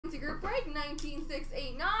group break,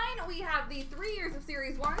 19689. We have the 3 years of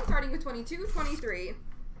Series 1, starting with 22-23.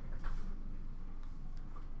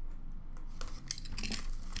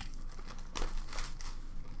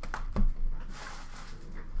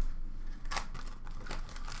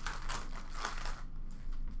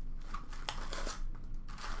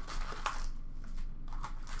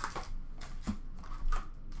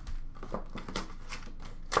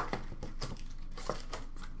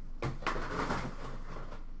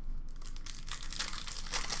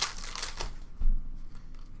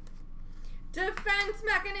 Defense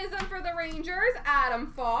mechanism for the Rangers,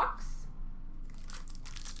 Adam Fox.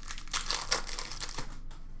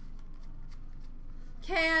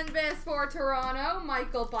 Canvas for Toronto,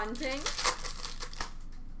 Michael Bunting.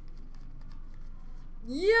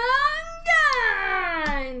 Young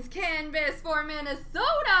Guns! Canvas for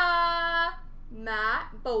Minnesota,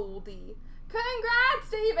 Matt Boldy.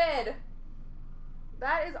 Congrats, David!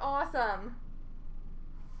 That is awesome.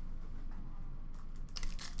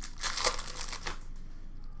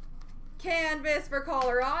 Canvas for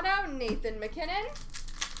Colorado, Nathan McKinnon.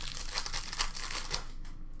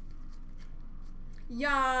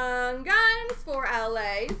 Young Guns for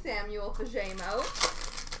LA, Samuel Fajemo.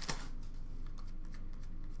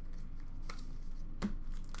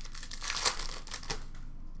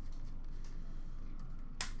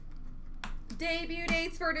 Debut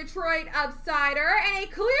dates for Detroit of Sider, and a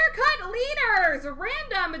clear-cut leaders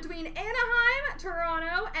random between Anaheim,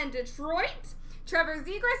 Toronto, and Detroit. Trevor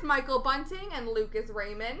Zegras, Michael Bunting, and Lucas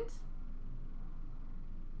Raymond.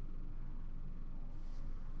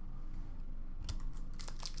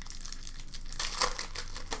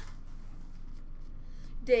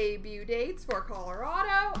 Debut dates for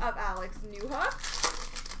Colorado of Alex Newhook.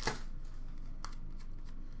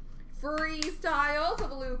 Freestyles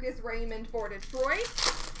of Lucas Raymond for Detroit.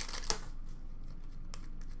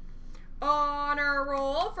 Honor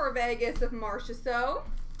roll for Vegas of Marchessault.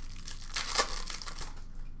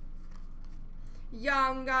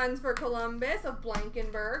 Young Guns for Columbus of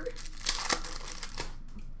Blankenberg.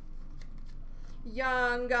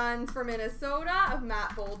 Young Guns for Minnesota of Matt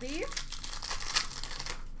Boldy.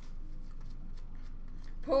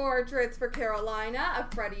 Portraits for Carolina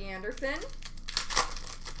of Freddie Anderson.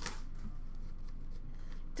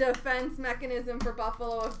 Defense mechanism for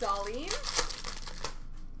Buffalo of Darlene.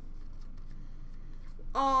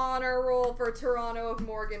 Honor roll for Toronto of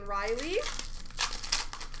Morgan Riley.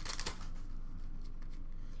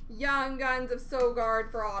 Young Guns of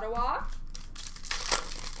Sogard for Ottawa.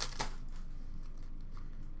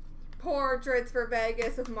 Portraits for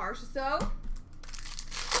Vegas of Marchessault.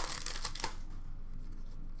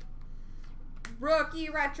 Rookie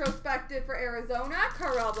retrospective for Arizona,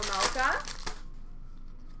 Karel Vejmelka.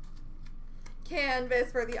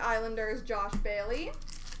 Canvas for the Islanders, Josh Bailey.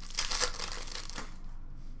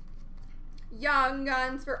 Young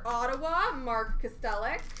Guns for Ottawa, Mark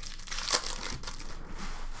Kostelic.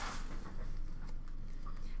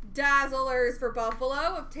 Dazzlers for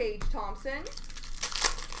Buffalo of Tage Thompson.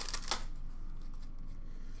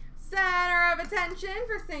 Center of attention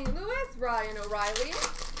for St. Louis, Ryan O'Reilly.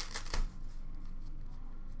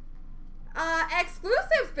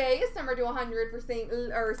 Exclusive base, number to 100 for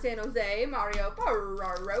San Jose, Mario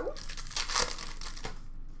Ferraro.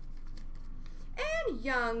 And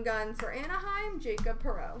Young Guns for Anaheim, Jacob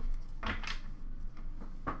Perreault.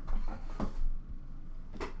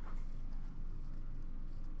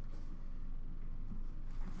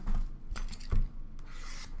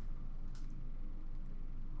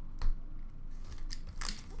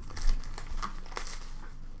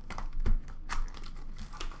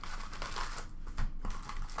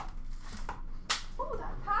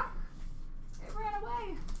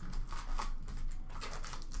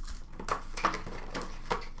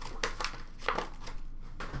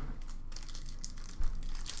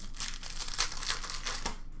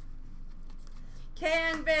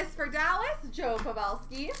 Canvas for Dallas, Joe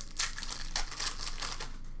Pavelski.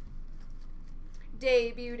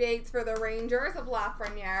 Debut dates for the Rangers of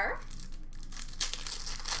Lafreniere.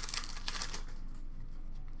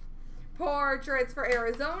 Portraits for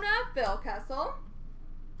Arizona, Phil Kessel.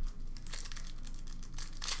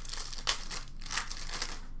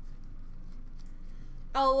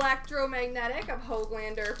 Electromagnetic of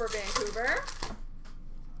Höglander for Vancouver.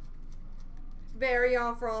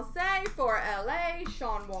 Variant Francais for LA,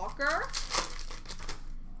 Sean Walker.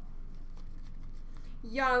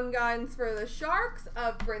 Young Guns for the Sharks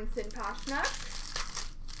of Brinson Pashnuk.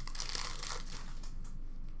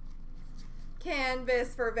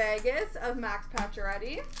 Canvas for Vegas of Max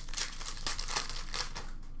Pacioretty.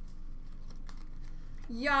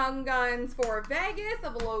 Young Guns for Vegas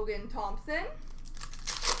of Logan Thompson.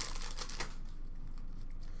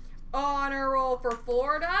 Honor Roll for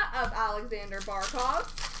Florida of Alexander Barkov.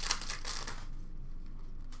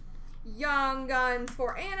 Young Guns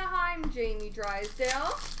for Anaheim, Jamie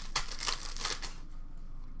Drysdale.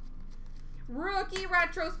 Rookie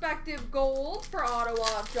Retrospective Gold for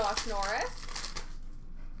Ottawa of Josh Norris.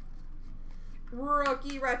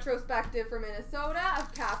 Rookie Retrospective for Minnesota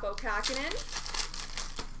of Kaapo Kähkönen.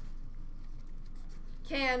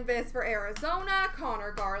 Canvas for Arizona,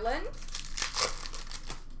 Connor Garland.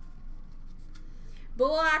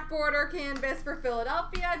 Black Border Canvas for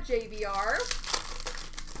Philadelphia, JVR.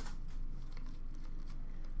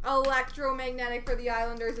 Electromagnetic for the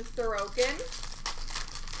Islanders of Sorokin.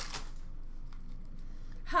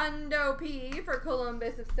 Hundo P for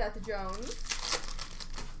Columbus of Seth Jones.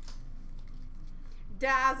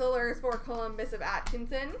 Dazzlers for Columbus of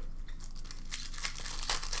Atkinson.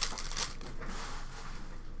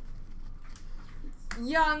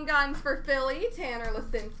 Young Guns for Philly, Tanner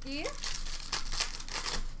Lasinski.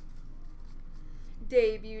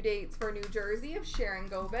 Debut dates for New Jersey of Sharon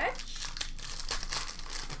Govich.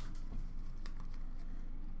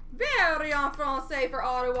 Very en français for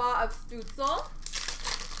Ottawa of Stützle.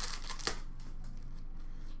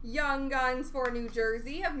 Young Guns for New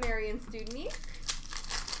Jersey of Marian Studnik.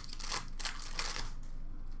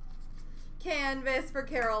 Canvas for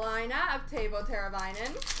Carolina of Teuvo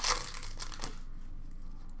Teravainen.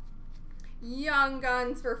 Young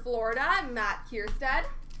Guns for Florida, Matt Kierstead.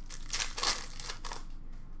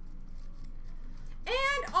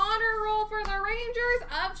 And Honor Roll for the Rangers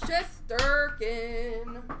of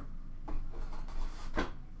Shesterkin.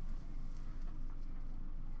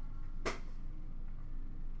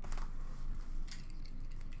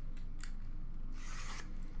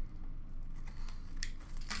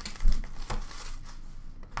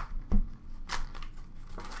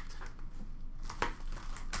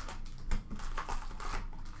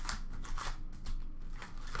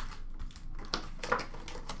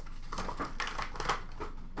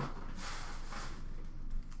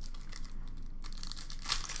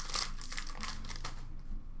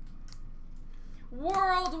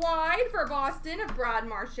 Worldwide for Boston of Brad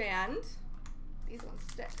Marchand. These ones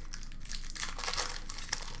stick.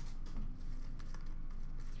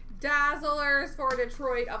 Dazzlers for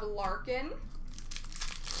Detroit of Larkin.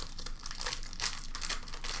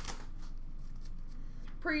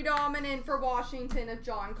 Predominant for Washington of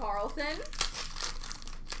John Carlson.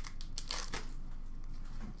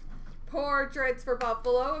 Portraits for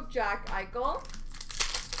Buffalo of Jack Eichel.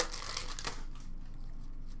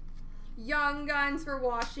 Young Guns for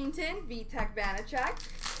Washington, Vitek Vanacek.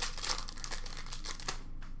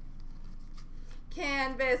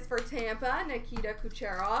 Canvas for Tampa, Nikita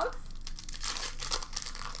Kucherov.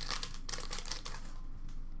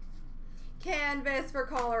 Canvas for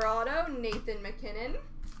Colorado, Nathan McKinnon.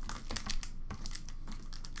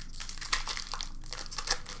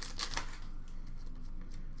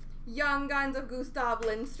 Young Guns of Gustav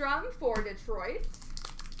Lindstrom for Detroit.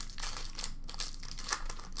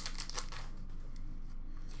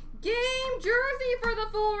 Game jersey for the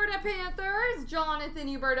Florida Panthers, Jonathan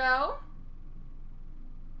Huberdeau.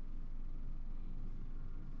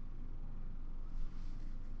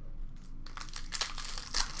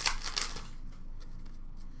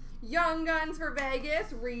 Young Guns for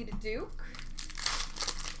Vegas, Reed Duke.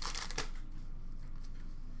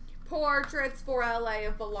 Portraits for LA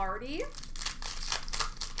of Velarde.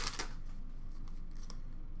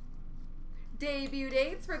 Debut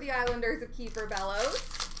dates for the Islanders of Kiefer Bellows.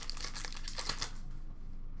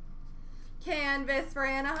 Canvas for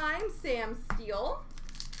Anaheim, Sam Steele.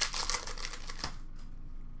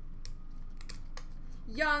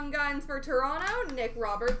 Young Guns for Toronto, Nick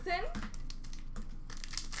Robertson.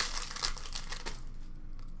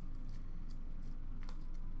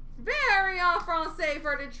 Very en français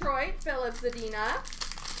for Detroit, Philip Zadina.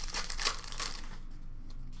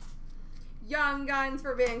 Young Guns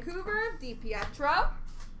for Vancouver, DiPietro.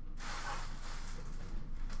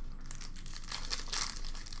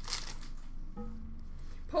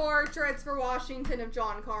 Portraits for Washington of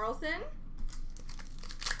John Carlson.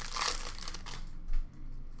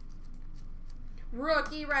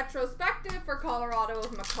 Rookie Retrospective for Colorado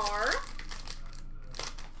of Makar.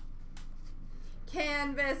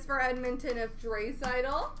 Canvas for Edmonton of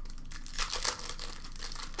Draisaitl.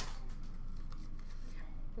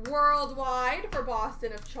 Worldwide for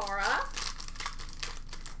Boston of Chara.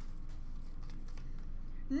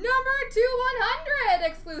 Number 2/100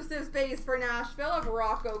 exclusive space for Nashville of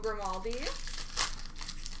Rocco Grimaldi.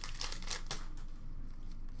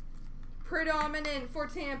 Predominant for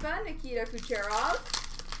Tampa, Nikita Kucherov.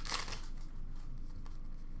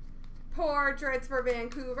 Portraits for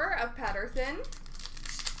Vancouver of Pettersson.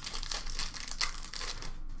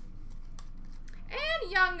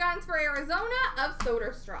 And Young Guns for Arizona of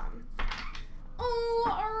Soderstrom.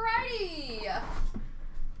 Alrighty.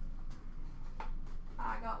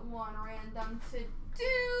 I got one random to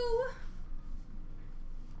do.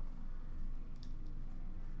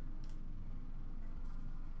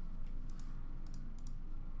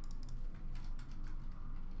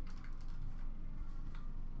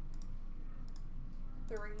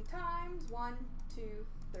 Three times. 1, 2,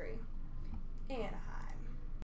 3. Anaheim.